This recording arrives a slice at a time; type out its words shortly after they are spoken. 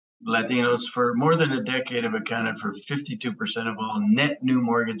Latinos for more than a decade have accounted for 52% of all net new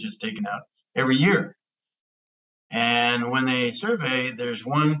mortgages taken out every year. And when they survey, there's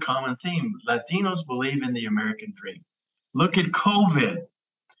one common theme. Latinos believe in the American dream. Look at COVID.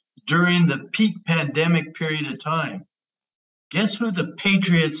 During the peak pandemic period of time, guess who the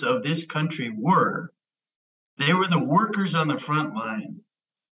patriots of this country were? They were the workers on the front line.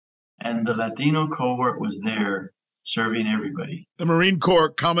 And the Latino cohort was there serving everybody. The Marine Corps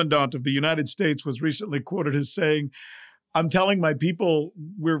Commandant of the United States was recently quoted as saying, I'm telling my people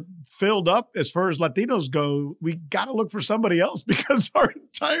we're filled up as far as Latinos go. We got to look for somebody else because our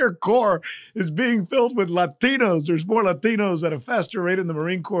entire Corps is being filled with Latinos. There's more Latinos at a faster rate in the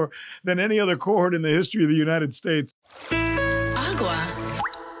Marine Corps than any other cohort in the history of the United States. Agua.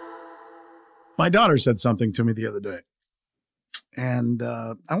 My daughter said something to me the other day, and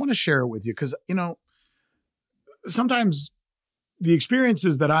I want to share it with you because, you know, sometimes the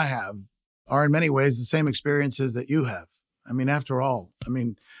experiences that I have are in many ways the same experiences that you have. I mean, after all,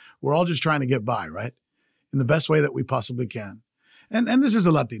 we're all just trying to get by, right? In the best way that we possibly can. And this is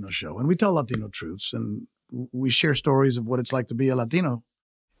a Latino show, and we tell Latino truths, and we share stories of what it's like to be a Latino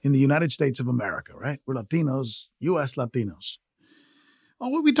in the United States of America, right? We're Latinos, U.S. Latinos.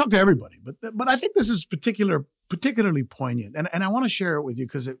 Well, we talk to everybody, but I think this is particularly poignant, and I want to share it with you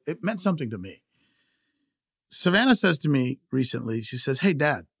because it meant something to me. Savannah says to me recently, she says, hey,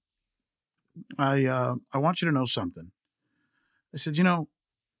 Dad, I want you to know something. I said, you know,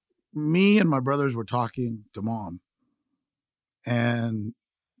 me and my brothers were talking to Mom, and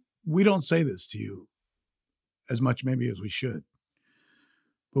we don't say this to you as much maybe as we should.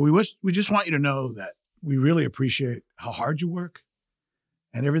 But we just want you to know that we really appreciate how hard you work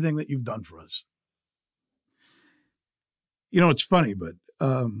and everything that you've done for us. You know, it's funny, but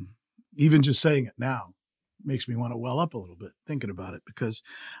even just saying it now makes me want to well up a little bit thinking about it because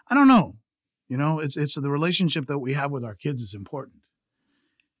I don't know. You know, it's the relationship that we have with our kids is important.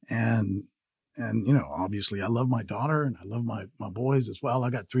 And you know, obviously I love my daughter and I love my boys as well. I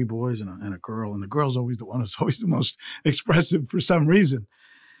got 3 boys and a girl, and the girl's always the one who's always the most expressive for some reason.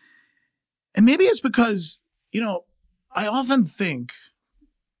 And maybe it's because, you know, I often think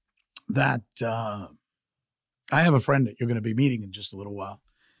that I have a friend that you're going to be meeting in just a little while.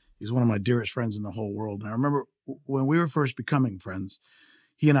 He's one of my dearest friends in the whole world. And I remember when we were first becoming friends,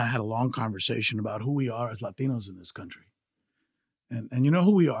 he and I had a long conversation about who we are as Latinos in this country. And you know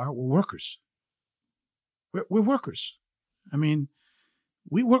who we are? We're workers. We're workers. I mean,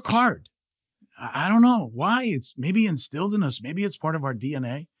 we work hard. I don't know why. It's maybe instilled in us. Maybe it's part of our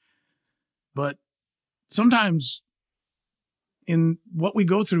DNA. But sometimes in what we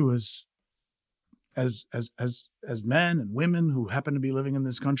go through as men and women who happen to be living in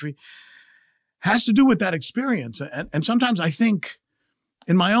this country has to do with that experience. And sometimes I think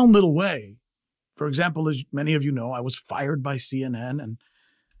in my own little way, for example, as many of you know, I was fired by CNN and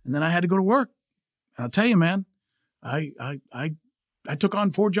then I had to go to work. And I'll tell you, man, I took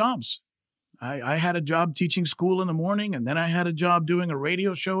on 4 jobs. I had a job teaching school in the morning, and then I had a job doing a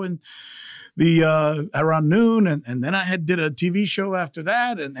radio show in the around noon, and then I did a TV show after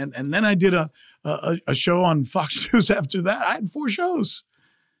that, and then I did a show on Fox News after that. I had 4 shows.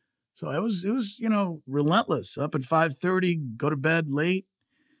 So it was, you know, relentless. Up at 5:30, go to bed late.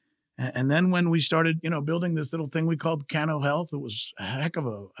 And then when we started, you know, building this little thing we called Cano Health, it was a heck of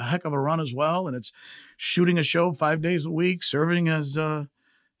a run as well. And it's shooting a show 5 days a week, serving as,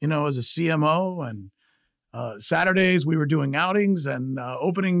 you know, as a CMO. And Saturdays we were doing outings and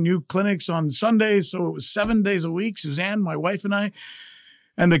opening new clinics on Sundays. So it was 7 days a week. Suzanne, my wife, and I,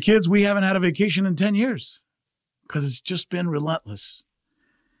 and the kids, we haven't had a vacation in 10 years because it's just been relentless.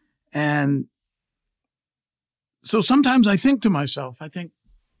 And so sometimes I think to myself,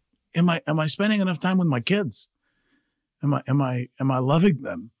 am I spending enough time with my kids? Am I loving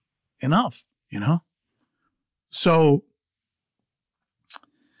them enough, you know? So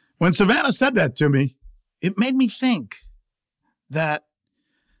when Savannah said that to me, it made me think that,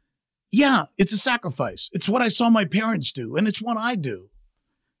 yeah, it's a sacrifice. It's what I saw my parents do, and it's what I do.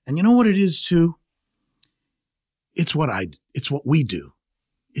 And you know what it is too? It's what we do.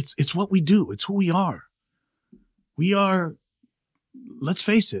 It's what we do. It's who we are. We are, let's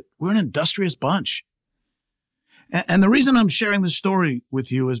face it, we're an industrious bunch. And the reason I'm sharing this story with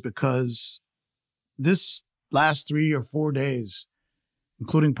you is because this last 3 or 4 days,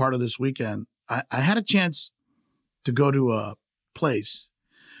 including part of this weekend, I had a chance to go to a place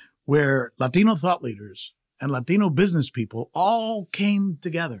where Latino thought leaders and Latino business people all came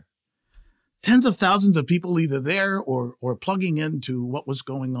together. Tens of thousands of people either there or plugging into what was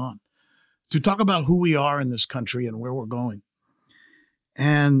going on to talk about who we are in this country and where we're going.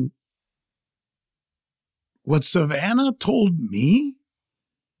 And what Savannah told me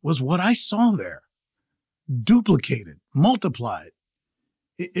was what I saw there, duplicated, multiplied.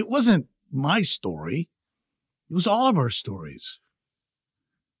 It wasn't my story. It was all of our stories.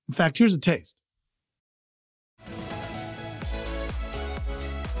 In fact, here's a taste.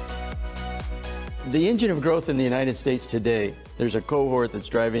 The engine of growth in the United States today, there's a cohort that's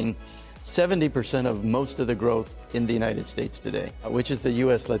driving 70% of most of the growth in the United States today, which is the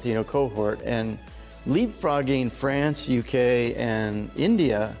U.S. Latino cohort. And leapfrogging France, UK, and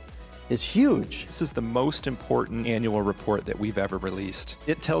India is huge. This is the most important annual report that we've ever released.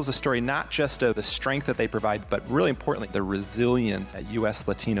 It tells a story not just of the strength that they provide, but really importantly, the resilience that U.S.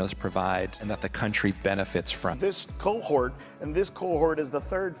 Latinos provide and that the country benefits from. This cohort is the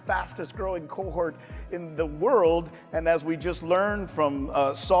third fastest growing cohort in the world. And as we just learned from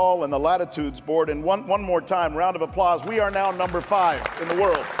Sol and the Latitudes board, and one more time, round of applause, we are now number 5 in the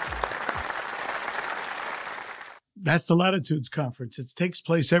world. That's the Latitudes Conference. It takes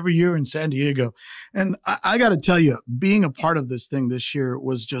place every year in San Diego. And I got to tell you, being a part of this thing this year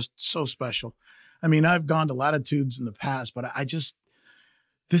was just so special. I mean, I've gone to Latitudes in the past, but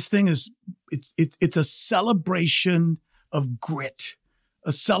this thing is, it's a celebration of grit,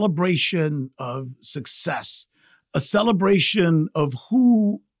 a celebration of success, a celebration of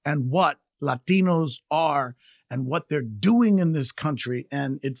who and what Latinos are and what they're doing in this country.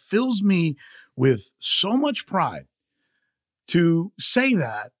 And it fills me with so much pride to say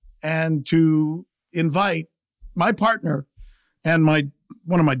that and to invite my partner and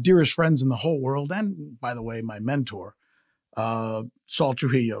one of my dearest friends in the whole world, and by the way, my mentor, Sol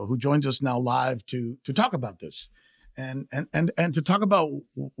Trujillo, who joins us now live to talk about this and to talk about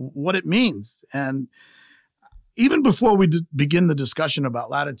what it means. And even before we begin the discussion about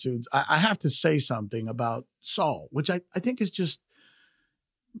Latitudes, I have to say something about Sol, which I think is just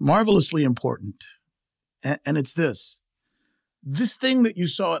marvelously important. And it's this thing that you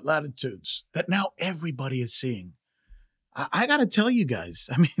saw at Latitudes that now everybody is seeing. I got to tell you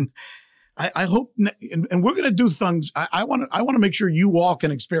guys, I mean, I hope, and we're going to do things. I want to make sure you all can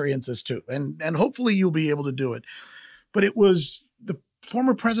experience this too. And hopefully you'll be able to do it. But it was the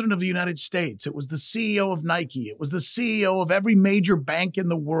former president of the United States. It was the CEO of Nike. It was the CEO of every major bank in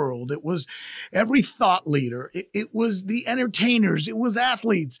the world. It was every thought leader. It was the entertainers. It was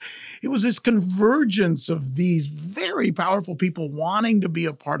athletes. It was this convergence of these very powerful people wanting to be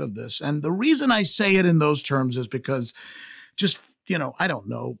a part of this. And the reason I say it in those terms is because just, I don't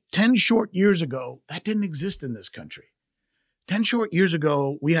know, 10 short years ago, that didn't exist in this country. 10 short years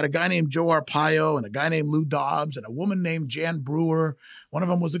ago, we had a guy named Joe Arpaio and a guy named Lou Dobbs and a woman named Jan Brewer. One of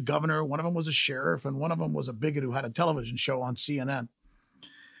them was a governor, one of them was a sheriff, and one of them was a bigot who had a television show on CNN.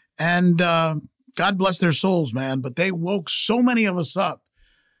 And God bless their souls, man, but they woke so many of us up.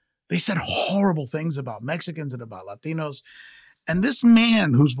 They said horrible things about Mexicans and about Latinos. And this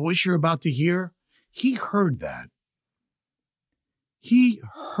man whose voice you're about to hear, he heard that. He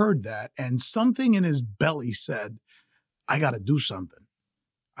heard that, and something in his belly said, I got to do something.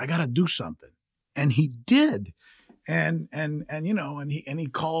 I got to do something. And he did. And he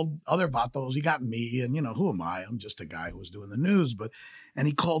called other vatos. He got me, and who am I? I'm just a guy who was doing the news, and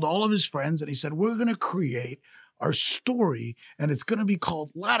he called all of his friends and he said, we're going to create our story, and it's going to be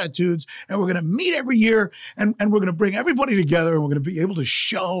called Latitudes, and we're going to meet every year, and we're going to bring everybody together, and we're going to be able to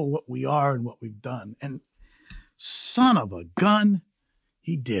show what we are and what we've done. And son of a gun,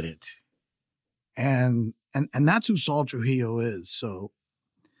 he did it. And that's who Sol Trujillo is. So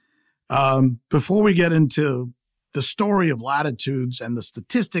before we get into the story of Latitudes and the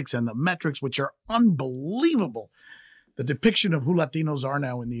statistics and the metrics, which are unbelievable, the depiction of who Latinos are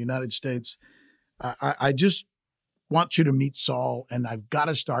now in the United States, I just want you to meet Sol. And I've got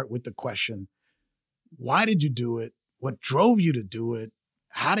to start with the question, why did you do it? What drove you to do it?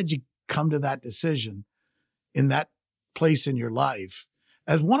 How did you come to that decision in that place in your life?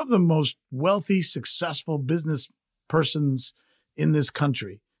 As one of the most wealthy, successful business persons in this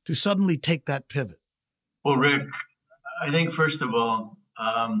country, to suddenly take that pivot? Well, Rick, I think first of all,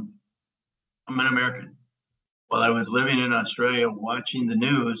 I'm an American. While I was living in Australia, watching the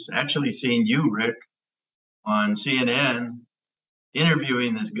news, actually seeing you, Rick, on CNN,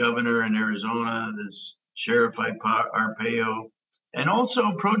 interviewing this governor in Arizona, this Sheriff Arpaio, and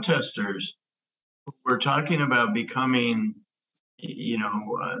also protesters who were talking about becoming,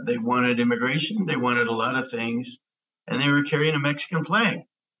 they wanted immigration, they wanted a lot of things, and they were carrying a Mexican flag,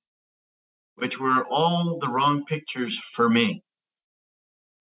 which were all the wrong pictures for me.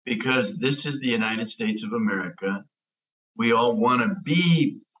 Because this is the United States of America. We all want to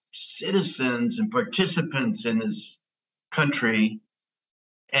be citizens and participants in this country.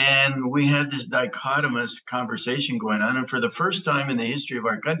 And we had this dichotomous conversation going on. And for the first time in the history of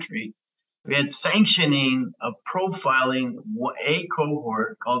our country, we had sanctioning of profiling a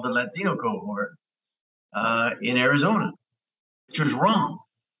cohort called the Latino cohort in Arizona, which was wrong,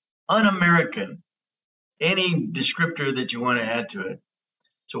 un-American, any descriptor that you want to add to it.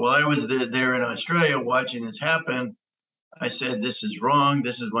 So while I was there in Australia watching this happen, I said, this is wrong.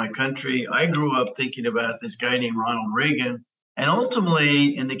 This is my country. I grew up thinking about this guy named Ronald Reagan. And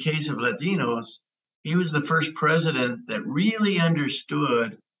ultimately, in the case of Latinos, he was the first president that really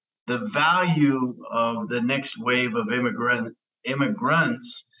understood the value of the next wave of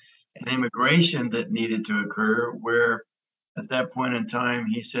immigrants and immigration that needed to occur, where at that point in time,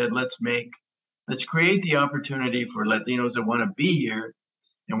 he said, let's create the opportunity for Latinos that want to be here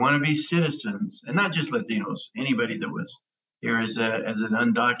and want to be citizens, and not just Latinos, anybody that was here as an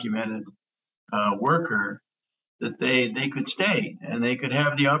undocumented worker, that they could stay and they could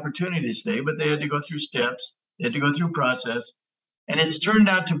have the opportunity to stay, but they had to go through steps, they had to go through process. And it's turned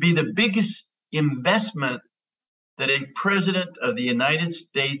out to be the biggest investment that a president of the United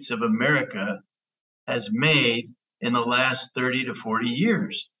States of America has made in the last 30 to 40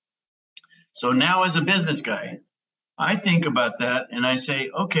 years. So now as a business guy, I think about that and I say,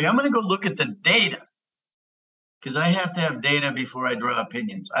 okay, I'm going to go look at the data, because I have to have data before I draw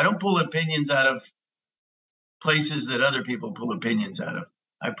opinions. I don't pull opinions out of places that other people pull opinions out of.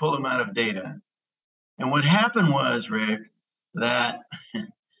 I pull them out of data. And what happened was, Rick, that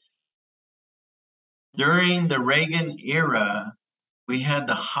during the Reagan era, we had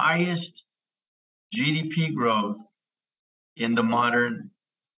the highest GDP growth in the modern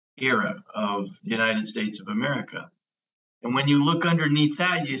era of the United States of America. And when you look underneath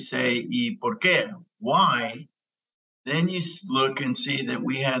that, you say, ¿y por qué? Why? Then you look and see that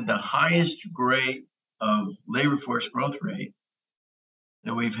we had the highest rate of labor force growth rate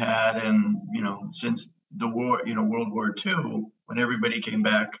that we've had since the war, World War II, when everybody came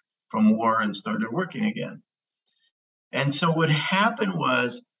back from war and started working again. And so what happened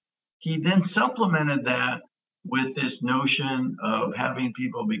was he then supplemented that with this notion of having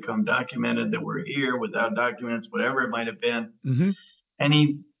people become documented that were here without documents, whatever it might have been. Mm-hmm. And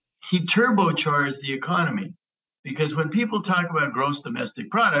he turbocharged the economy, because when people talk about gross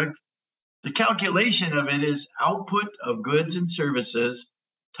domestic product, the calculation of it is output of goods and services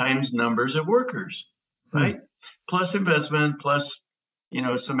times numbers of workers, right? Plus investment, plus,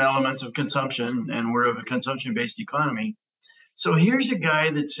 some elements of consumption, and we're a consumption-based economy. So here's a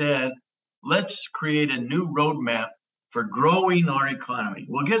guy that said, let's create a new roadmap for growing our economy.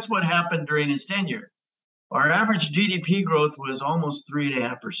 Well, guess what happened during his tenure? Our average GDP growth was almost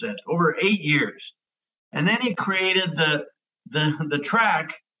 3.5% over 8 years. And then he created the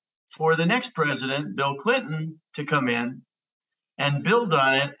track for the next president, Bill Clinton, to come in and build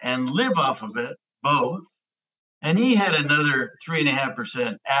on it and live off of it, both. And he had another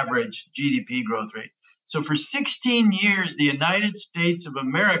 3.5% average GDP growth rate. So for 16 years, the United States of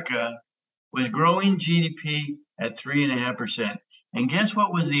America was growing GDP at 3.5%. And guess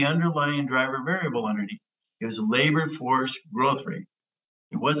what was the underlying driver variable underneath? It was labor force growth rate.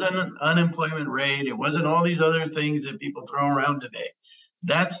 It wasn't an unemployment rate. It wasn't all these other things that people throw around today.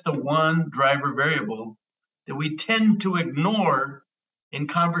 That's the one driver variable that we tend to ignore in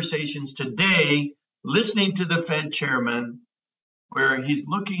conversations today, listening to the Fed chairman, where he's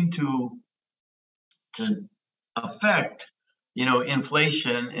looking to affect,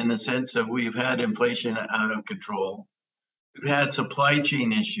 inflation in the sense of we've had inflation out of control. We've had supply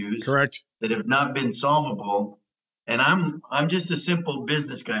chain issues, correct, that have not been solvable. And I'm just a simple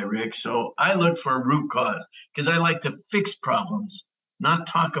business guy, Rick. So I look for a root cause, because I like to fix problems, not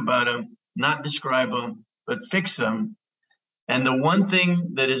talk about them, not describe them, but fix them. And the one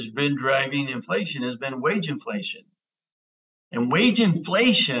thing that has been driving inflation has been wage inflation. And wage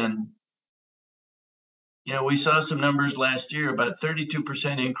inflation, we saw some numbers last year, about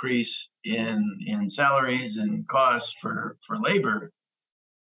 32% increase in salaries and costs for labor.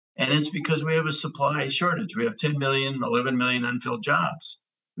 And it's because we have a supply shortage. We have 10 million, 11 million unfilled jobs.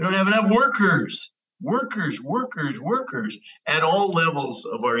 We don't have enough workers at all levels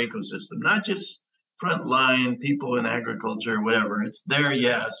of our ecosystem, not just frontline people in agriculture, whatever. It's there,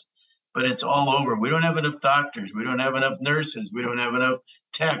 yes, but it's all over. We don't have enough doctors. We don't have enough nurses. We don't have enough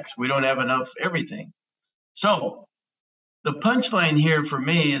techs. We don't have enough everything. So the punchline here for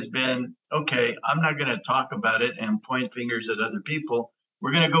me has been, okay, I'm not going to talk about it and point fingers at other people.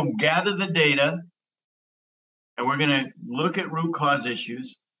 We're going to go gather the data, and we're going to look at root cause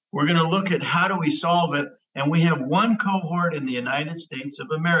issues. We're going to look at how do we solve it. And we have one cohort in the United States of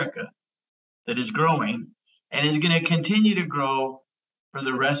America that is growing and is going to continue to grow for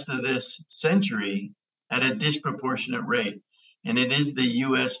the rest of this century at a disproportionate rate. And it is the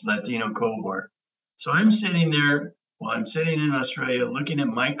US Latino cohort. So I'm sitting there, well, I'm sitting in Australia looking at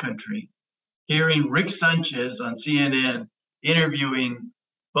my country, hearing Rick Sanchez on CNN interviewing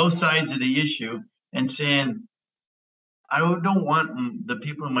both sides of the issue and saying, I don't want the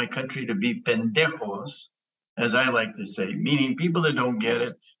people in my country to be pendejos, as I like to say, meaning people that don't get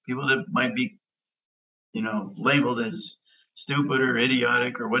it, people that might be, labeled as stupid or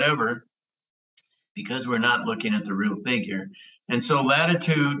idiotic or whatever, because we're not looking at the real thing here. And so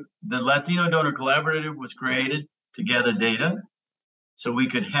Latitude, the Latino Donor Collaborative, was created to gather data so we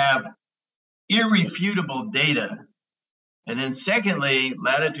could have irrefutable data. And then secondly,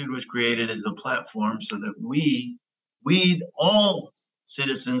 Latitude was created as the platform so that we, all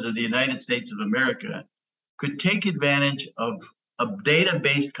citizens of the United States of America, could take advantage of a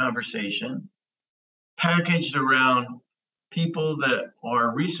data-based conversation packaged around people that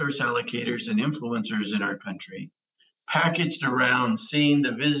are resource allocators and influencers in our country, packaged around seeing the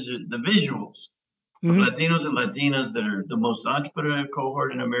visuals of Latinos and Latinas that are the most entrepreneurial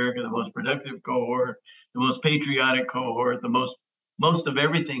cohort in America, the most productive cohort, the most patriotic cohort, the most of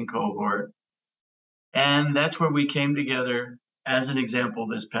everything cohort. And that's where we came together as an example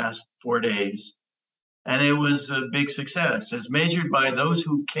this past 4 days. And it was a big success as measured by those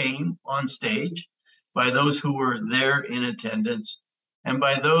who came on stage, by those who were there in attendance, and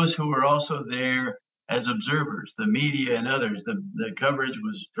by those who were also there as observers, the media and others. The coverage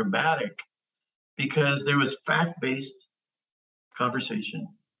was dramatic because there was fact-based conversation,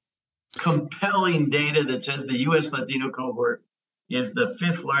 compelling data that says the US Latino cohort is the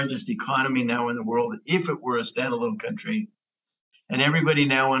 5th largest economy now in the world if it were a standalone country. And everybody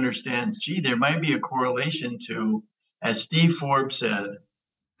now understands, gee, there might be a correlation to, as Steve Forbes said,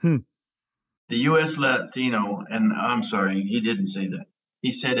 the US Latino, and I'm sorry, he didn't say that.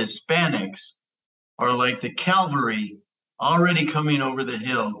 He said Hispanics are like the cavalry already coming over the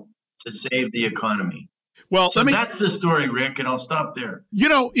hill to save the economy. Well, so that's the story, Rick, and I'll stop there.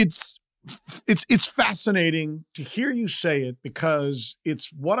 It's fascinating to hear you say it because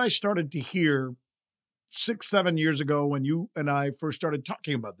it's what I started to hear 6-7 years ago when you and I first started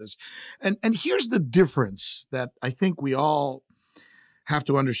talking about this. And here's the difference that I think we all have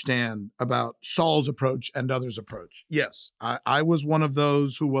to understand about Sol's approach and others' approach. Yes, I was one of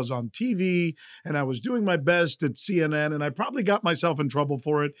those who was on TV and I was doing my best at CNN, and I probably got myself in trouble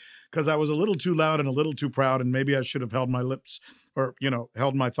for it because I was a little too loud and a little too proud, and maybe I should have held my lips or,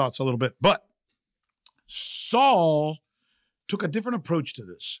 held my thoughts a little bit. But Sol took a different approach to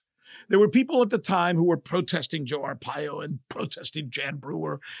this. There were people at the time who were protesting Joe Arpaio and protesting Jan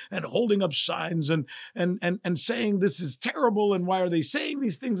Brewer and holding up signs and saying this is terrible and why are they saying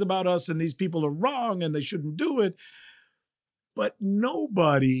these things about us and these people are wrong and they shouldn't do it. But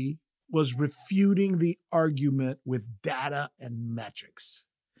nobody was refuting the argument with data and metrics.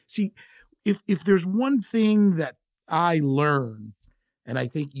 See, if there's one thing that I learned, and I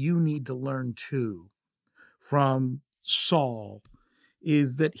think you need to learn too, from Sol,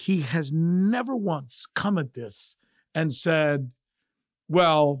 is that he has never once come at this and said,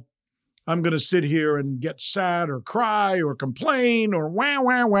 well, I'm going to sit here and get sad or cry or complain or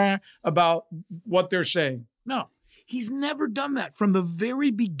wah about what they're saying. No, he's never done that from the very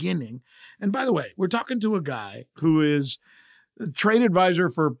beginning. And by the way, we're talking to a guy who is a trade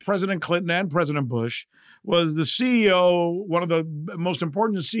advisor for President Clinton and President Bush, was the CEO, one of the most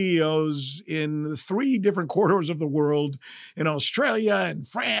important CEOs in 3 different corridors of the world, in Australia and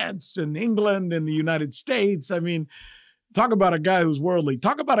France and England and the United States. I mean, talk about a guy who's worldly.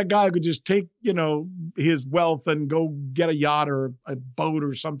 Talk about a guy who could just take, his wealth and go get a yacht or a boat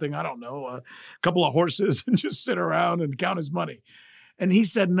or something, I don't know, a couple of horses and just sit around and count his money. And he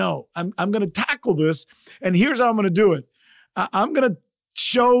said, no, I'm going to tackle this. And here's how I'm going to do it. I'm going to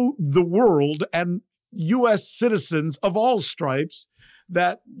show the world and U.S. citizens of all stripes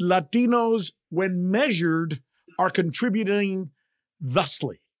that Latinos, when measured, are contributing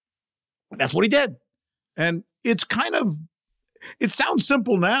thusly. That's what he did. And it sounds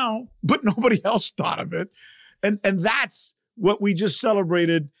simple now, but nobody else thought of it. And that's what we just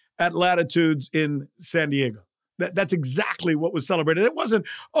celebrated at Latitudes in San Diego. That's exactly what was celebrated. It wasn't,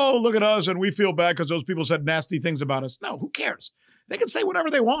 oh, look at us and we feel bad because those people said nasty things about us. No, who cares? They can say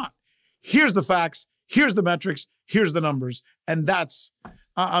whatever they want. Here's the facts. Here's the metrics. Here's the numbers. And that's,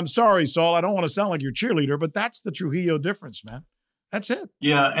 I'm sorry, Sol, I don't want to sound like your cheerleader, but that's the Trujillo difference, man. That's it.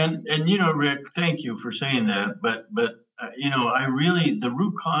 Yeah. And Rick, thank you for saying that. But I really, the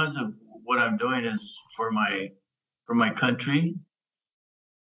root cause of what I'm doing is for my country,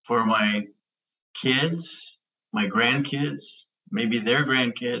 for my kids, my grandkids, maybe their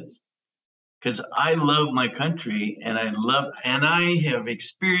grandkids, because I love my country and I have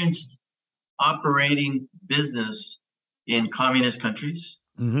experienced operating business in communist countries,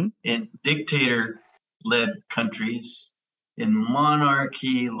 in dictator-led countries, in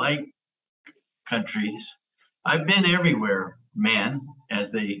monarchy-like countries. I've been everywhere, man,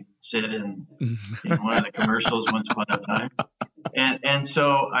 as they said in one of the commercials once upon a time. And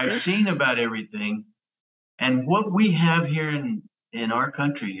so I've seen about everything. And what we have here in our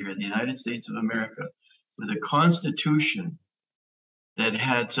country, here in the United States of America, with a constitution that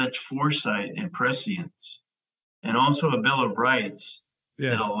had such foresight and prescience, and also a Bill of Rights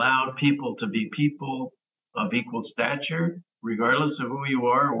that allowed people to be people of equal stature, regardless of who you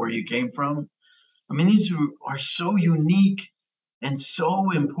are or where you came from. I mean, these are so unique and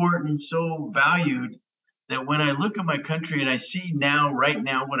so important, so valued, that when I look at my country and I see right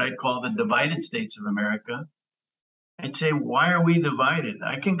now, what I'd call the divided states of America, I'd say, why are we divided?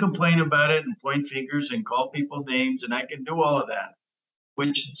 I can complain about it and point fingers and call people names, and I can do all of that,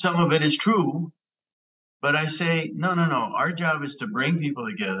 which some of it is true. But I say, no. Our job is to bring people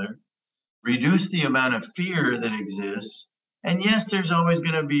together, reduce the amount of fear that exists. And yes, there's always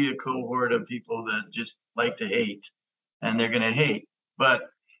going to be a cohort of people that just like to hate, and they're going to hate. But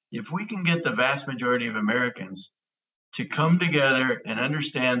if we can get the vast majority of Americans to come together and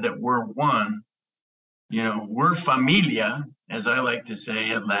understand that we're one, we're familia, as I like to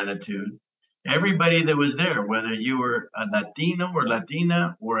say at Latitude. Everybody that was there, whether you were a Latino or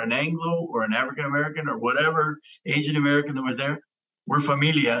Latina or an Anglo or an African American or whatever Asian American that were there, we're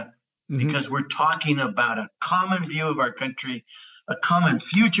familia, because we're talking about a common view of our country, a common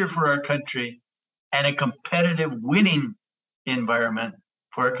future for our country, and a competitive winning environment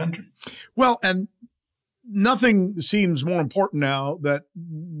for our country. Well, and nothing seems more important now that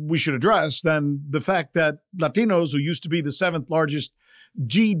we should address than the fact that Latinos, who used to be the 7th largest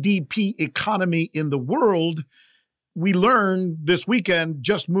GDP economy in the world, we learned this weekend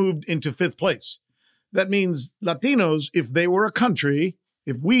just moved into 5th place. That means Latinos, if we were a country,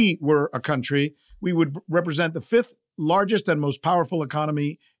 we would represent the 5th largest and most powerful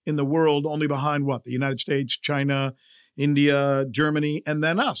economy in the world, only behind what? The United States, China, India, Germany, and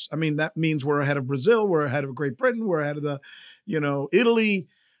then us. I mean, that means we're ahead of Brazil, we're ahead of Great Britain, we're ahead of Italy.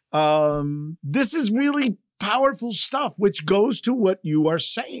 This is really powerful stuff, which goes to what you are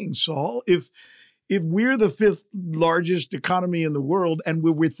saying, Sol. If we're the 5th largest economy in the world and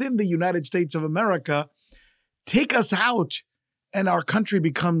we're within the United States of America, take us out and our country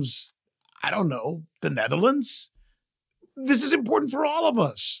becomes, I don't know, the Netherlands. This is important for all of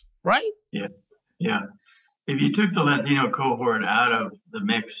us, right? Yeah. If you took the Latino cohort out of the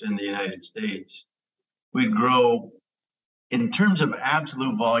mix in the United States, we'd grow, in terms of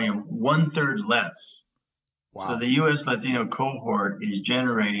absolute volume, 1/3 less. Wow. So the U.S. Latino cohort is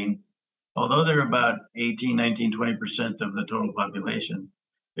generating, although they're about 18, 19, 20% of the total population,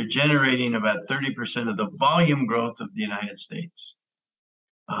 they're generating about 30% of the volume growth of the United States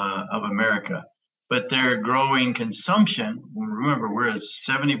of America. But they're growing consumption. Remember, we're a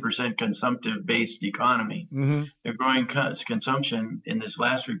 70% consumptive-based economy. They're growing consumption in this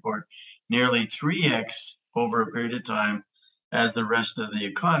last report nearly 3x over a period of time as the rest of the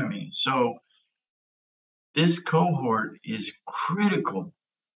economy. So this cohort is critical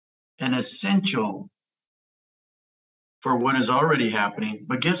and essential for what is already happening.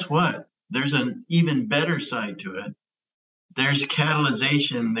 But guess what? There's an even better side to it. There's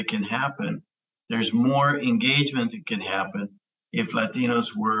catalyzation that can happen. There's more engagement that can happen if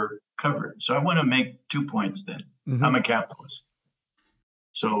Latinos were covered. So I want to make 2 points then. I'm a capitalist.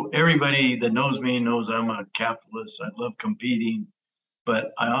 So everybody that knows me knows I'm a capitalist. I love competing,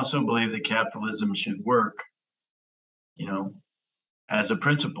 but I also believe that capitalism should work, as a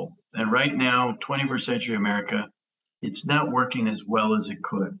principle. And right now, 21st century America, it's not working as well as it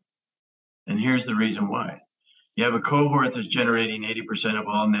could. And here's the reason why. You have a cohort that's generating 80% of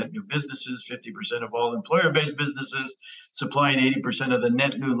all net new businesses, 50% of all employer-based businesses, supplying 80% of the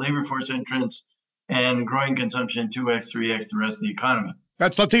net new labor force entrants, and growing consumption 2x, 3x the rest of the economy.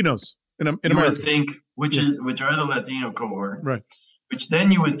 That's Latinos in America. You would think, which are the Latino cohort, right? Which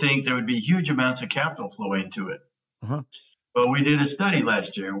then you would think there would be huge amounts of capital flow into it. But we did a study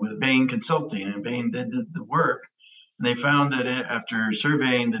last year with Bain Consulting, and Bain did the work, and they found that after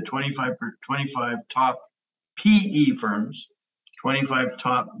surveying the 25 top PE firms, 25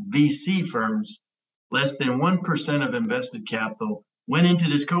 top VC firms, less than 1% of invested capital went into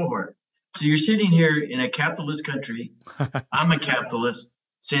this cohort. So you're sitting here in a capitalist country, I'm a capitalist,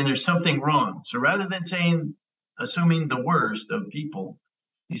 saying there's something wrong. So rather than assuming the worst of people,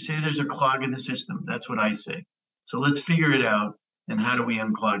 you say there's a clog in the system. That's what I say. So let's figure it out. and how do we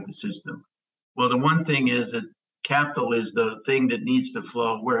unclog the system? Well, the one thing is that capital is the thing that needs to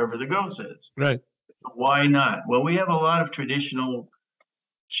flow wherever the growth is. Right. Why not? Well, we have a lot of traditional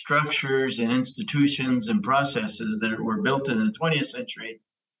structures and institutions and processes that were built in the 20th century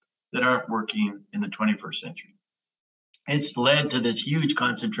that aren't working in the 21st century. It's led to this huge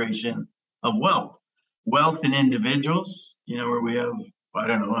concentration of wealth. Wealth in individuals, where we have,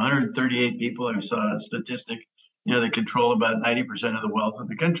 138 people. I saw a statistic, that control about 90% of the wealth of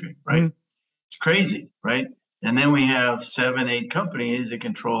the country, right? Mm-hmm. It's crazy, right? And then we have 7, 8 companies that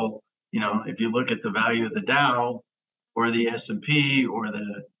control, if you look at the value of the Dow or the S&P or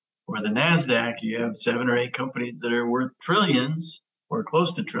the NASDAQ, you have 7 or 8 companies that are worth trillions or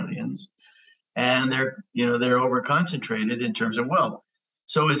close to trillions. And they're over concentrated in terms of wealth.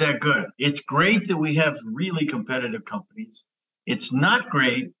 So is that good? It's great that we have really competitive companies. It's not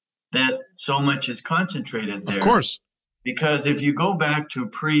great that so much is concentrated there. Of course. Because if you go back to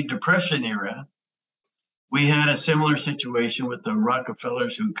pre-Depression era, we had a similar situation with the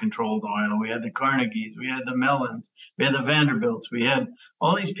Rockefellers who controlled oil. We had the Carnegies, we had the Mellons, we had the Vanderbilts, we had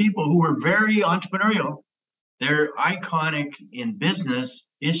all these people who were very entrepreneurial. They're iconic in business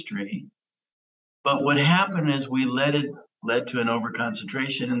history. But what happened is we led to an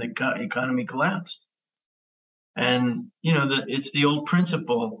overconcentration and the economy collapsed. And, it's the old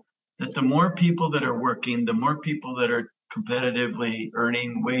principle that the more people that are working, the more people that are competitively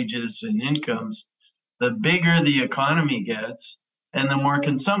earning wages and incomes, the bigger the economy gets and the more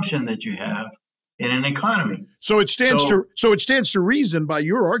consumption that you have in an economy. So it stands to reason by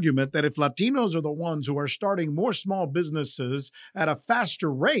your argument that if Latinos are the ones who are starting more small businesses at a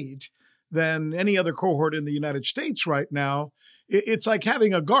faster rate than any other cohort in the United States right now, it's like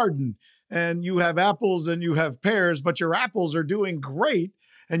having a garden and you have apples and you have pears, but your apples are doing great.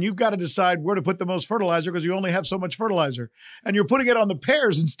 And you've got to decide where to put the most fertilizer because you only have so much fertilizer. And you're putting it on the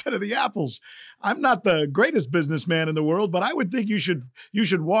pears instead of the apples. I'm not the greatest businessman in the world, but I would think you should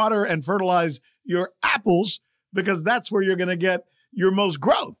water and fertilize your apples because that's where you're going to get your most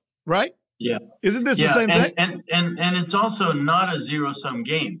growth, right? Yeah. Isn't this the same thing? And it's also not a zero-sum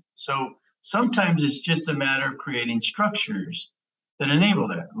game. So sometimes it's just a matter of creating structures that enable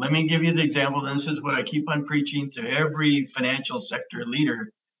that. Let me give you the example. This is what I keep on preaching to every financial sector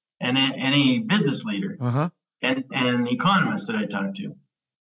leader and any business leader and economist that I talk to.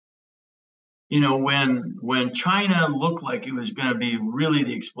 When China looked like it was going to be really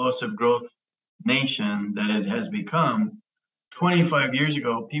the explosive growth nation that it has become, 25 years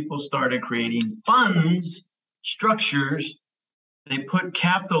ago, people started creating funds, structures. They put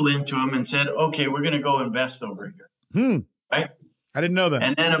capital into them and said, okay, we're going to go invest over here. Right? I didn't know that.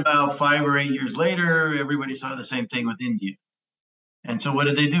 And then about 5 or 8 years later, everybody saw the same thing with India. And so what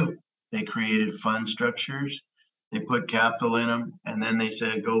did they do? They created fund structures. They put capital in them. And then they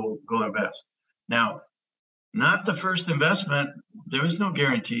said, go invest. Now, not the first investment. There was no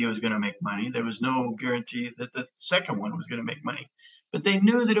guarantee it was going to make money. There was no guarantee that the second one was going to make money. But they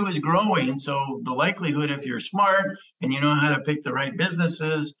knew that it was growing. So the likelihood, if you're smart and you know how to pick the right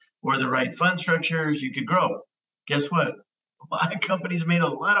businesses or the right fund structures, you could grow. Guess what? A lot of companies made a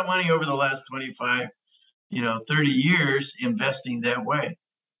lot of money over the last 25, 30 years investing that way.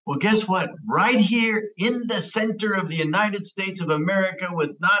 Well, guess what? Right here in the center of the United States of America,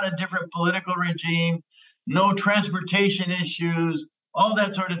 with not a different political regime, no transportation issues, all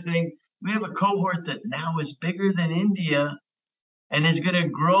that sort of thing, we have a cohort that now is bigger than India and is going to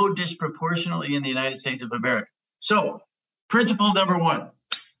grow disproportionately in the United States of America. So, principle number 1,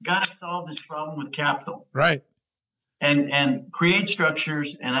 got to solve this problem with capital. Right. And create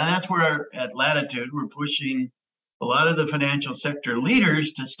structures. And that's where at Latitude, we're pushing a lot of the financial sector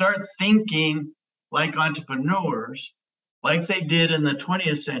leaders to start thinking like entrepreneurs, like they did in the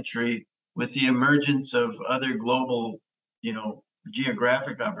 20th century with the emergence of other global,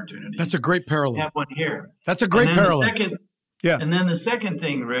 geographic opportunities. That's a great parallel. We have one here. That's a great parallel. And then the second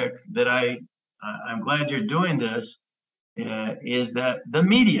thing, Rick, that I'm glad you're doing this, is that the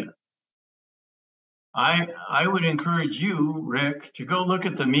media. I would encourage you, Rick, to go look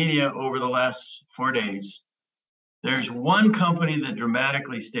at the media over the last 4 days. There's one company that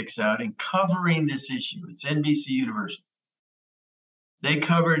dramatically sticks out in covering this issue. It's NBC Universal. They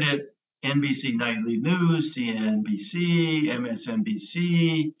covered it, NBC Nightly News, CNBC,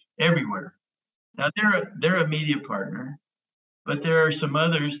 MSNBC, everywhere. Now, they're a media partner, but there are some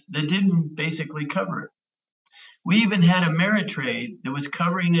others that didn't basically cover it. We even had Ameritrade that was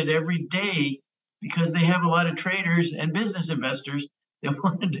covering it every day because they have a lot of traders and business investors that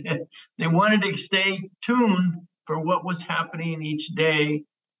wanted to stay tuned for what was happening each day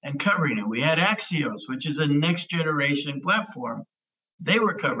and covering it. We had Axios, which is a next generation platform They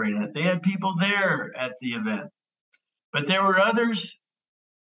were covering it. They had people there at the event. But there were others.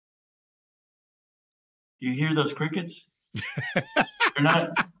 You hear those crickets? They're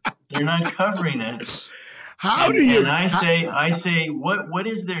not covering it. And I say, what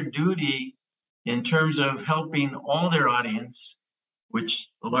is their duty in terms of helping all their audience,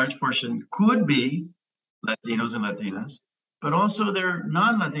 which a large portion could be Latinos and Latinas, but also their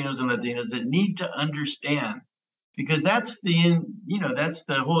non-Latinos and Latinas that need to understand, because that's the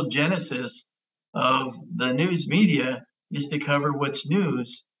whole genesis of the news media, is to cover what's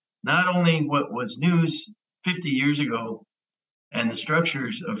news, not only what was news 50 years ago and the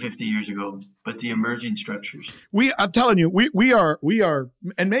structures of 50 years ago, but the emerging structures. I'm telling you, we are,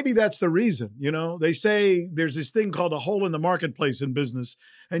 and maybe that's the reason. They say there's this thing called a hole in the marketplace in business,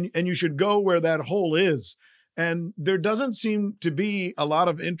 and you should go where that hole is. And there doesn't seem to be a lot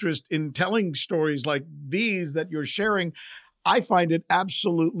of interest in telling stories like these that you're sharing. I find it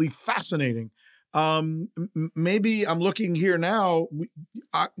absolutely fascinating. Maybe I'm looking here now.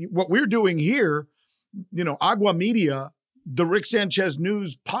 What we're doing here, Agua Media, the Rick Sanchez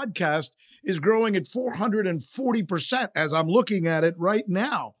News podcast, is growing at 440% as I'm looking at it right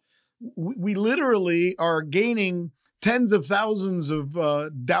now. We literally are gaining tens of thousands of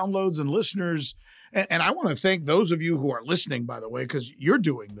downloads and listeners. And I want to thank those of you who are listening, by the way, because you're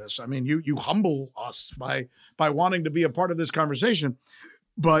doing this. I mean, you humble us by wanting to be a part of this conversation.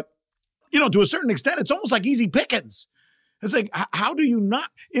 But, to a certain extent, it's almost like easy pickings. It's like, how do you not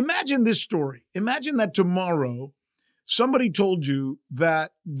imagine this story? Imagine that tomorrow somebody told you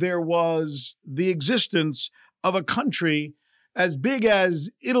that there was the existence of a country as big as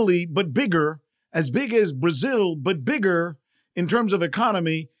Italy, but bigger, as big as Brazil, but bigger in terms of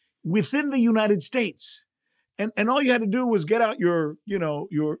economy within the United States. And all you had to do was get out your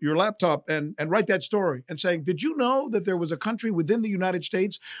laptop and write that story and saying, did you know that there was a country within the United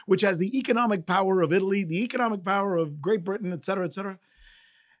States which has the economic power of Italy, the economic power of Great Britain, et cetera, et cetera?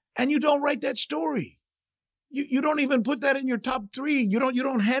 And you don't write that story. You don't even put that in your top three. You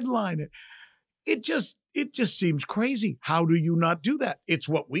don't headline it. It just seems crazy. How do you not do that? It's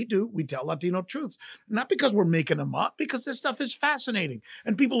what we do. We tell Latino truths, not because we're making them up, because this stuff is fascinating.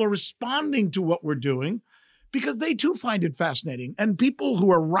 And people are responding to what we're doing because they too find it fascinating. And people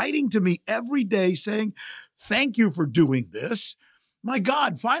who are writing to me every day saying, thank you for doing this. My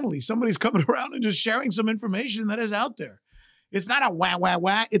God, finally, somebody's coming around and just sharing some information that is out there. It's not a wah, wah,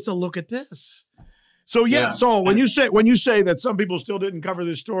 wah. It's a look at this. So yeah, Sol, when you say that some people still didn't cover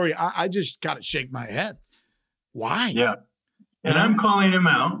this story, I just got to shake my head. Why? Yeah. And I'm calling him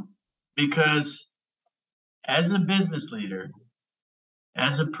out because as a business leader,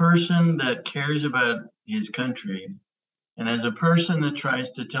 as a person that cares about his country, and as a person that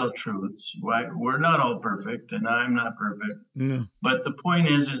tries to tell truths, we're not all perfect, and I'm not perfect. No. But the point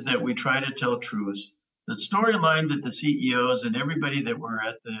is that we try to tell truths. The storyline that the CEOs and everybody that were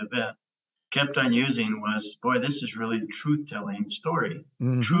at the event kept on using was, boy, this is really truth-telling story,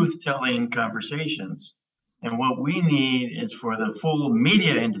 truth-telling conversations. And what we need is for the full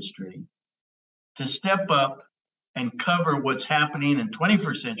media industry to step up and cover what's happening in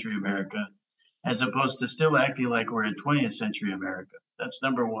 21st century America, as opposed to still acting like we're in 20th century America. That's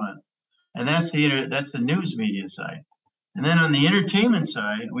number one. And that's the news media side. And then on the entertainment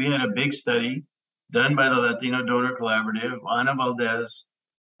side, we had a big study done by the Latino Donor Collaborative. Ana Valdez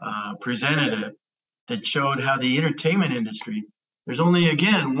presented it, that showed how the entertainment industry, there's only,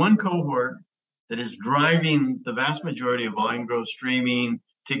 again, one cohort that is driving the vast majority of volume growth, streaming,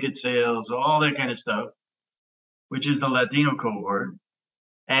 ticket sales, all that kind of stuff, which is the Latino cohort.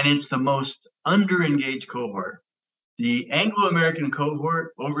 And it's the most under-engaged cohort. The Anglo-American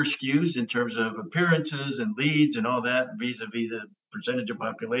cohort overskews in terms of appearances and leads and all that vis-a-vis the percentage of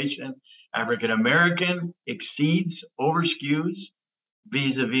population. African-American overskews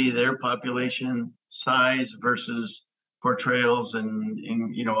vis-a-vis their population size versus portrayals and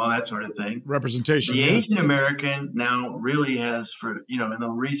all that sort of thing. Representation. The Asian American now really has, in the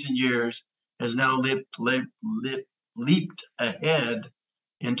recent years, has now leaped ahead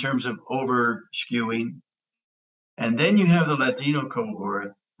in terms of over skewing. And then you have the Latino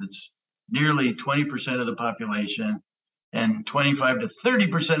cohort that's nearly 20% of the population and 25 to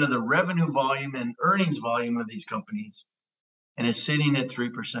 30% of the revenue volume and earnings volume of these companies, and is sitting at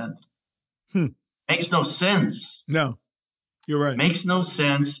 3%. Makes no sense. No, you're right. Makes no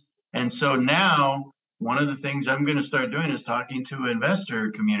sense. And so now one of the things I'm going to start doing is talking to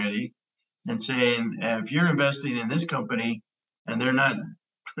investor community and saying, if you're investing in this company and they're not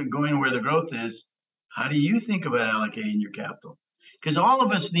going where the growth is, how do you think about allocating your capital? Because all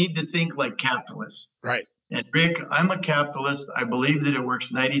of us need to think like capitalists. Right. And Rick, I'm a capitalist. I believe that it works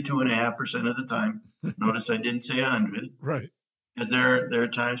 92.5% of the time. Notice I didn't say 100. Right. Because there are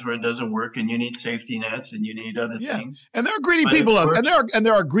times where it doesn't work, and you need safety nets, and you need other things. And there are greedy But people it out, works. and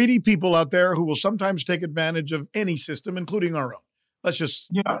there are greedy people out there who will sometimes take advantage of any system, including our own. Let's just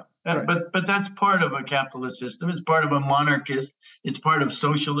Yeah, Right. but that's part of a capitalist system. It's part of a monarchist. It's part of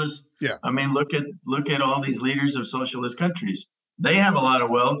socialist. Yeah. I mean, look at all these leaders of socialist countries. They have a lot of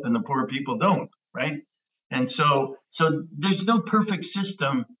wealth, and the poor people don't, right? And so there's no perfect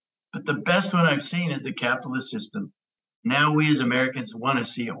system, but the best one I've seen is the capitalist system. Now we as Americans want to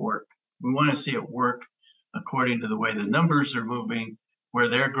see it work. We want to see it work according to the way the numbers are moving, where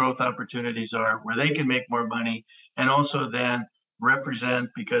their growth opportunities are, where they can make more money, and also then represent,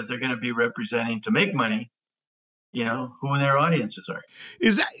 because they're going to be representing to make money, who their audiences are.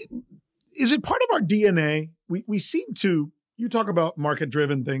 is it part of our DNA? We seem to, you talk about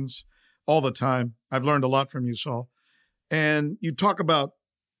market-driven things all the time. I've learned a lot from you, Sol. And you talk about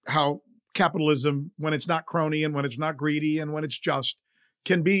how capitalism, when it's not crony and when it's not greedy and when it's just,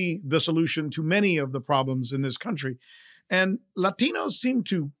 can be the solution to many of the problems in this country. And Latinos seem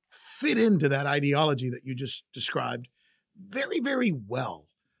to fit into that ideology that you just described very, very well.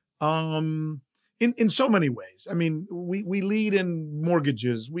 In so many ways. I mean, we lead in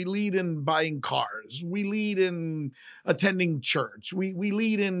mortgages, we lead in buying cars, we lead in attending church, we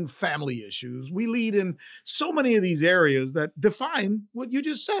lead in family issues, we lead in so many of these areas that define what you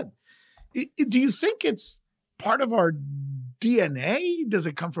just said. Do you think it's part of our DNA? Does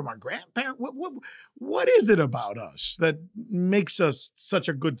it come from our grandparent? What is it about us that makes us such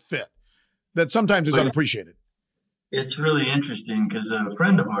a good fit that sometimes is unappreciated? It's really interesting because a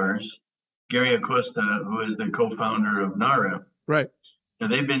friend of ours, Gary Acosta, who is the co-founder of NARA, right?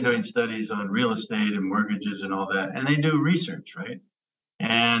 They've been doing studies on real estate and mortgages and all that, and they do research, right?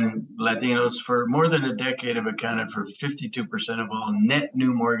 And Latinos for more than a decade have accounted for 52% of all net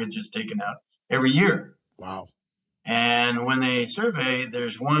new mortgages taken out every year. Wow. And when they survey,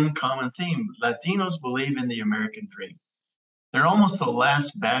 there's one common theme. Latinos believe in the American dream. They're almost the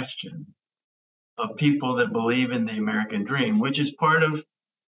last bastion of people that believe in the American dream, which is part of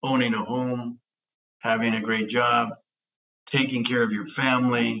owning a home, having a great job, taking care of your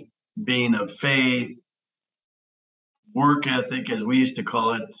family, being of faith, work ethic, as we used to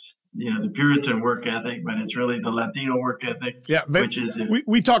call it, the Puritan work ethic, but it's really the Latino work ethic. Yeah, which is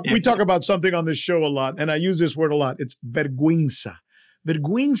we talk about something on this show a lot, and I use this word a lot. It's vergüenza.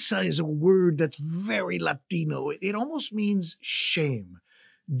 Vergüenza is a word that's very Latino. It almost means shame.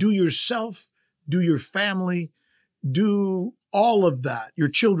 Do yourself, do your family, do all of that. Your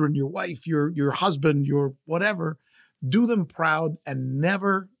children, your wife, your husband, your whatever. Do them proud and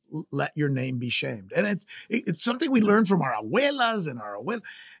never let your name be shamed. And it's something we learn from our abuelas and our abuelas.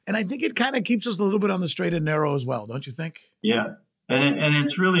 And I think it kind of keeps us a little bit on the straight and narrow as well, don't you think? Yeah, and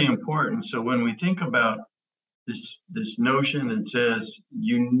it's really important. So when we think about this notion that says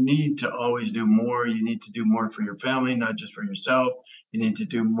you need to always do more, you need to do more for your family, not just for yourself. You need to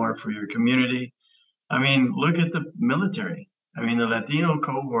do more for your community. I mean, look at the military. I mean, the Latino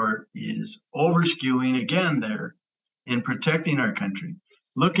cohort is overskewing again there in protecting our country.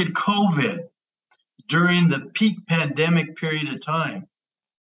 Look at COVID during the peak pandemic period of time.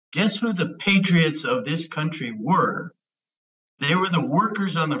 Guess who the patriots of this country were? They were the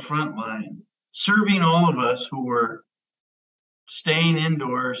workers on the front line, serving all of us who were staying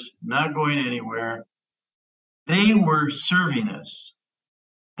indoors, not going anywhere. They were serving us.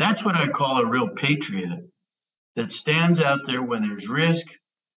 That's what I call a real patriot that stands out there when there's risk,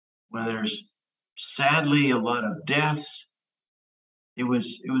 when there's sadly a lot of deaths. It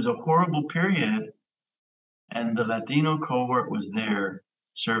was a horrible period, and the Latino cohort was there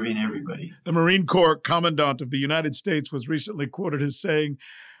serving everybody. The Marine Corps Commandant of the United States was recently quoted as saying,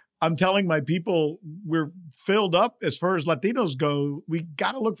 I'm telling my people we're filled up as far as Latinos go. We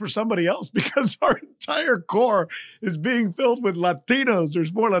got to look for somebody else because our entire Corps is being filled with Latinos.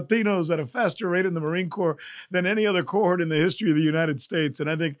 There's more Latinos at a faster rate in the Marine Corps than any other cohort in the history of the United States. And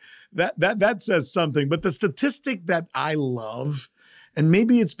I think that says something. But the statistic that I love, and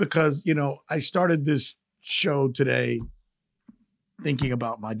maybe it's because, I started this show today thinking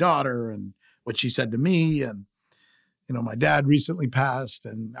about my daughter and what she said to me. And, my dad recently passed,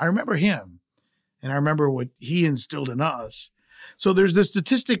 and I remember him, and I remember what he instilled in us. So there's this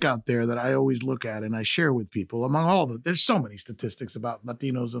statistic out there that I always look at and I share with people there's so many statistics about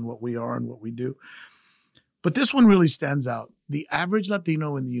Latinos and what we are and what we do. But this one really stands out. The average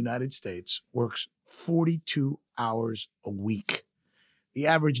Latino in the United States works 42 hours a week. The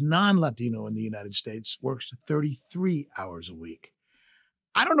average non-Latino in the United States works 33 hours a week.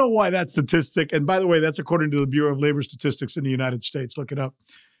 I don't know why that statistic, and by the way, that's according to the Bureau of Labor Statistics in the United States. Look it up.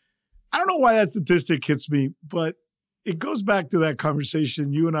 I don't know why that statistic hits me, but it goes back to that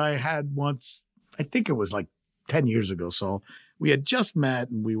conversation you and I had once. I think it was like 10 years ago, Sol. We had just met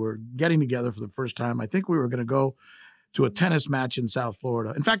and we were getting together for the first time. I think we were going to go to a tennis match in South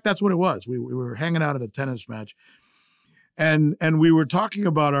Florida. In fact, that's what it was. We were hanging out at a tennis match. And we were talking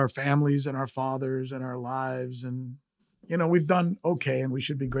about our families and our fathers and our lives. And, you know, we've done okay and we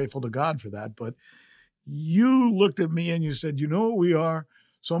should be grateful to God for that. But you looked at me and you said, you know what we are?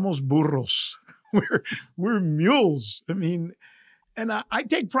 Somos burros. We're mules. I mean, and I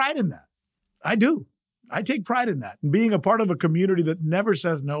take pride in that. I do. I take pride in that. And being a part of a community that never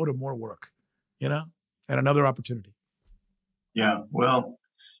says no to more work, you know, and another opportunity. Yeah. Well,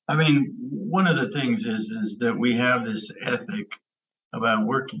 I mean, one of the things is that we have this ethic about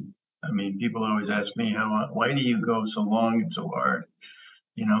working. I mean, people always ask me, why do you go so long and so hard?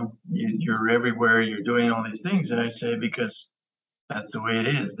 You know, you're everywhere, you're doing all these things. And I say, because that's the way it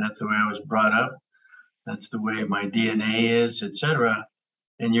is. That's the way I was brought up. That's the way my DNA is, etc.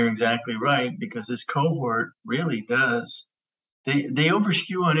 And you're exactly right, because this cohort really does. They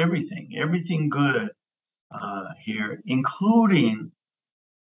overskew on everything good here, including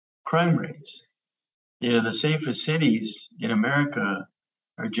crime rates. You know, the safest cities in America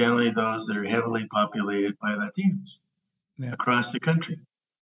are generally those that are heavily populated by Latinos across the country.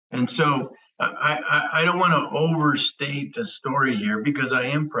 And so I don't want to overstate the story here, because I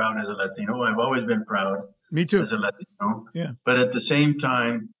am proud as a Latino. I've always been proud. Me too. As a Latino. Yeah. But at the same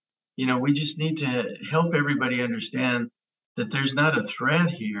time, you know, we just need to help everybody understand that there's not a threat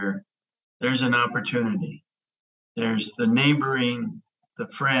here. There's an opportunity. There's the neighboring, the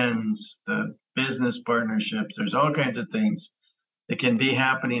friends, the business partnerships. There's all kinds of things that can be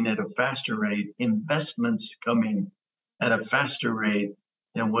happening at a faster rate, investments coming at a faster rate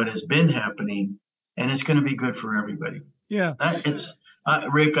than what has been happening. And it's going to be good for everybody. Yeah.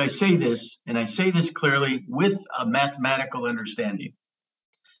 Rick, I say this, and I say this clearly with a mathematical understanding.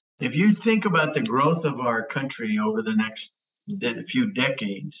 If you think about the growth of our country over the next few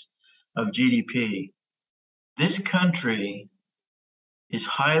decades of GDP, this country is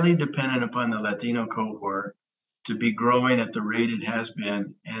highly dependent upon the Latino cohort to be growing at the rate it has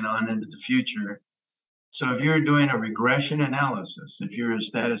been and on into the future. So if you're doing a regression analysis, if you're a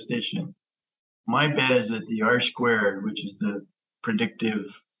statistician, my bet is that the R squared, which is the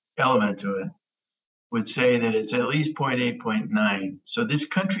predictive element to it, would say that it's at least 0.8, 0.9. So this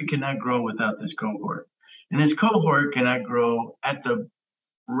country cannot grow without this cohort. And this cohort cannot grow at the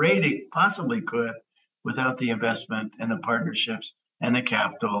rate it possibly could without the investment and the partnerships and the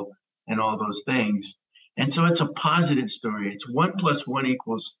capital and all those things. And so it's a positive story. It's 1 + 1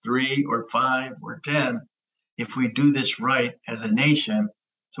 = 3 or 5 or 10 if we do this right as a nation.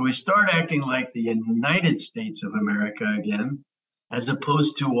 So we start acting like the United States of America again, as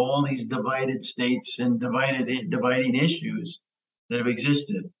opposed to all these divided states and dividing issues that have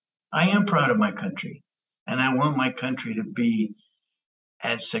existed. I am proud of my country, and I want my country to be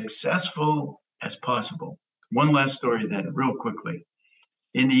as successful as possible. One last story then, real quickly.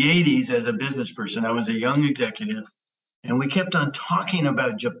 In the 80s, as a business person, I was a young executive, and we kept on talking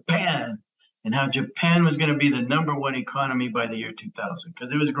about Japan and how Japan was going to be the #1 economy by the year 2000,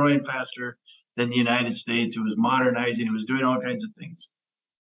 because it was growing faster than the United States. It was modernizing. It was doing all kinds of things.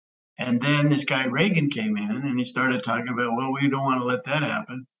 And then this guy Reagan came in and he started talking about, well, we don't want to let that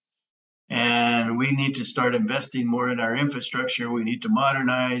happen. And we need to start investing more in our infrastructure. We need to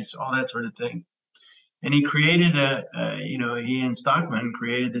modernize, all that sort of thing. And he created he and Stockman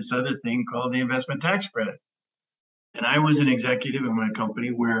created this other thing called the investment tax credit. And I was an executive in my company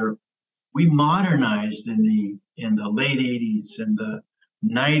where we modernized in the late 80s and the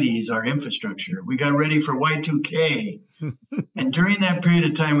 90s our infrastructure. We got ready for Y2K. And during that period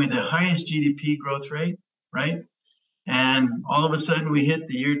of time, we had the highest GDP growth rate, right? And all of a sudden we hit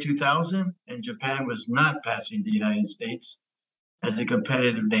the year 2000 and Japan was not passing the United States as a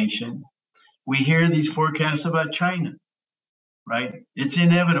competitive nation. We hear these forecasts about China, right? It's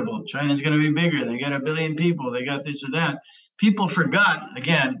inevitable. China's going to be bigger. They got 1 billion people. They got this or that. People forgot,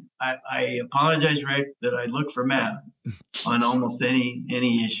 again, I apologize, Rick, that I look for math on almost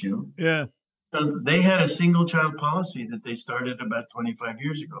any issue. Yeah. So they had a single child policy that they started about 25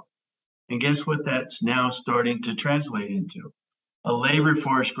 years ago. And guess what that's now starting to translate into? A labor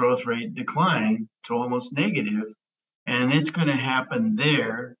force growth rate decline to almost negative. And it's going to happen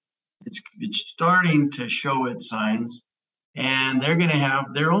there. It's starting to show its signs, and they're going to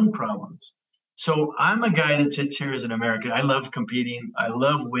have their own problems. So I'm a guy that sits here as an American. I love competing. I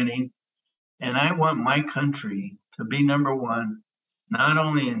love winning. And I want my country to be #1 not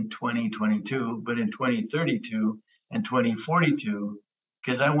only in 2022, but in 2032 and 2042,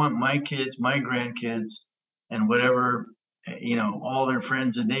 because I want my kids, my grandkids, and whatever, all their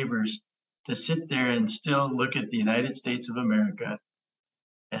friends and neighbors to sit there and still look at the United States of America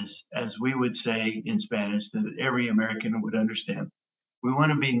as we would say in Spanish, that every American would understand. We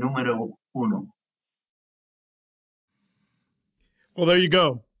want to be numero uno. Well, there you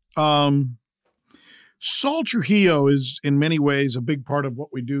go. Sol Trujillo is in many ways a big part of what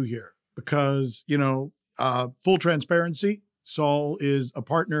we do here because, full transparency, Sol is a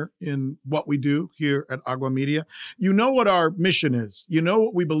partner in what we do here at Agua Media. You know what our mission is. You know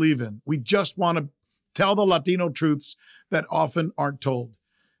what we believe in. We just want to tell the Latino truths that often aren't told.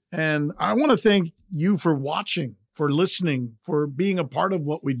 And I want to thank you for watching, for listening, for being a part of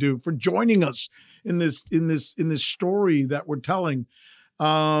what we do, for joining us in this story that we're telling.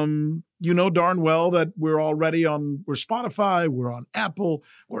 You know darn well that we're Spotify, we're on Apple,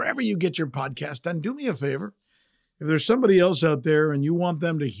 wherever you get your podcast. And do me a favor. If there's somebody else out there and you want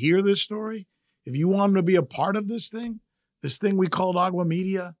them to hear this story, if you want them to be a part of this thing we call Agua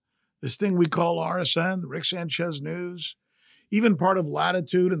Media, this thing we call RSN, Rick Sanchez News, even part of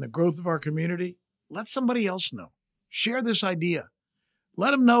Latitude and the growth of our community, let somebody else know. Share this idea.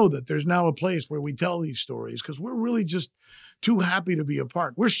 Let them know that there's now a place where we tell these stories because we're really just too happy to be a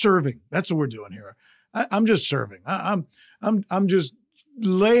part. We're serving. That's what we're doing here. I'm just serving. I'm just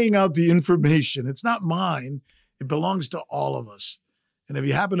laying out the information. It's not mine. It belongs to all of us. And if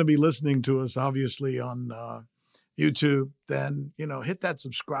you happen to be listening to us, obviously on YouTube, then, hit that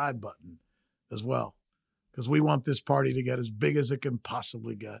subscribe button as well, because we want this party to get as big as it can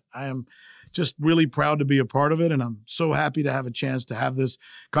possibly get. I am just really proud to be a part of it, and I'm so happy to have a chance to have this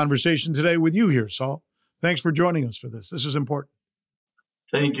conversation today with you here, Sol. Thanks for joining us for this. This is important.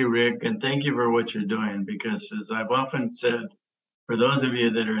 Thank you, Rick, and thank you for what you're doing, because as I've often said, for those of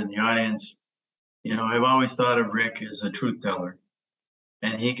you that are in the audience, I've always thought of Rick as a truth teller,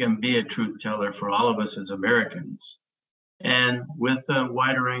 and he can be a truth teller for all of us as Americans, and with a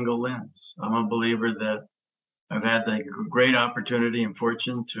wider angle lens. I'm a believer that I've had the great opportunity and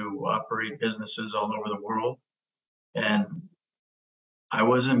fortune to operate businesses all over the world, and I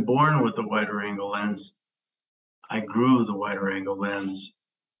wasn't born with the wider angle lens. I grew the wider angle lens,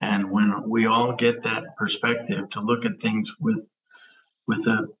 and when we all get that perspective to look at things with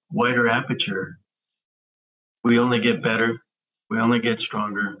a wider aperture, we only get better, we only get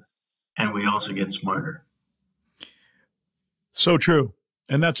stronger, and we also get smarter. So true.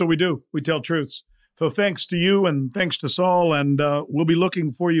 And that's what we do. We tell truths. So thanks to you and thanks to Sol, and we'll be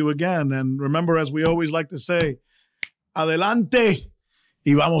looking for you again. And remember, as we always like to say, adelante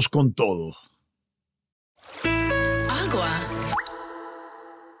y vamos con todo. Agua.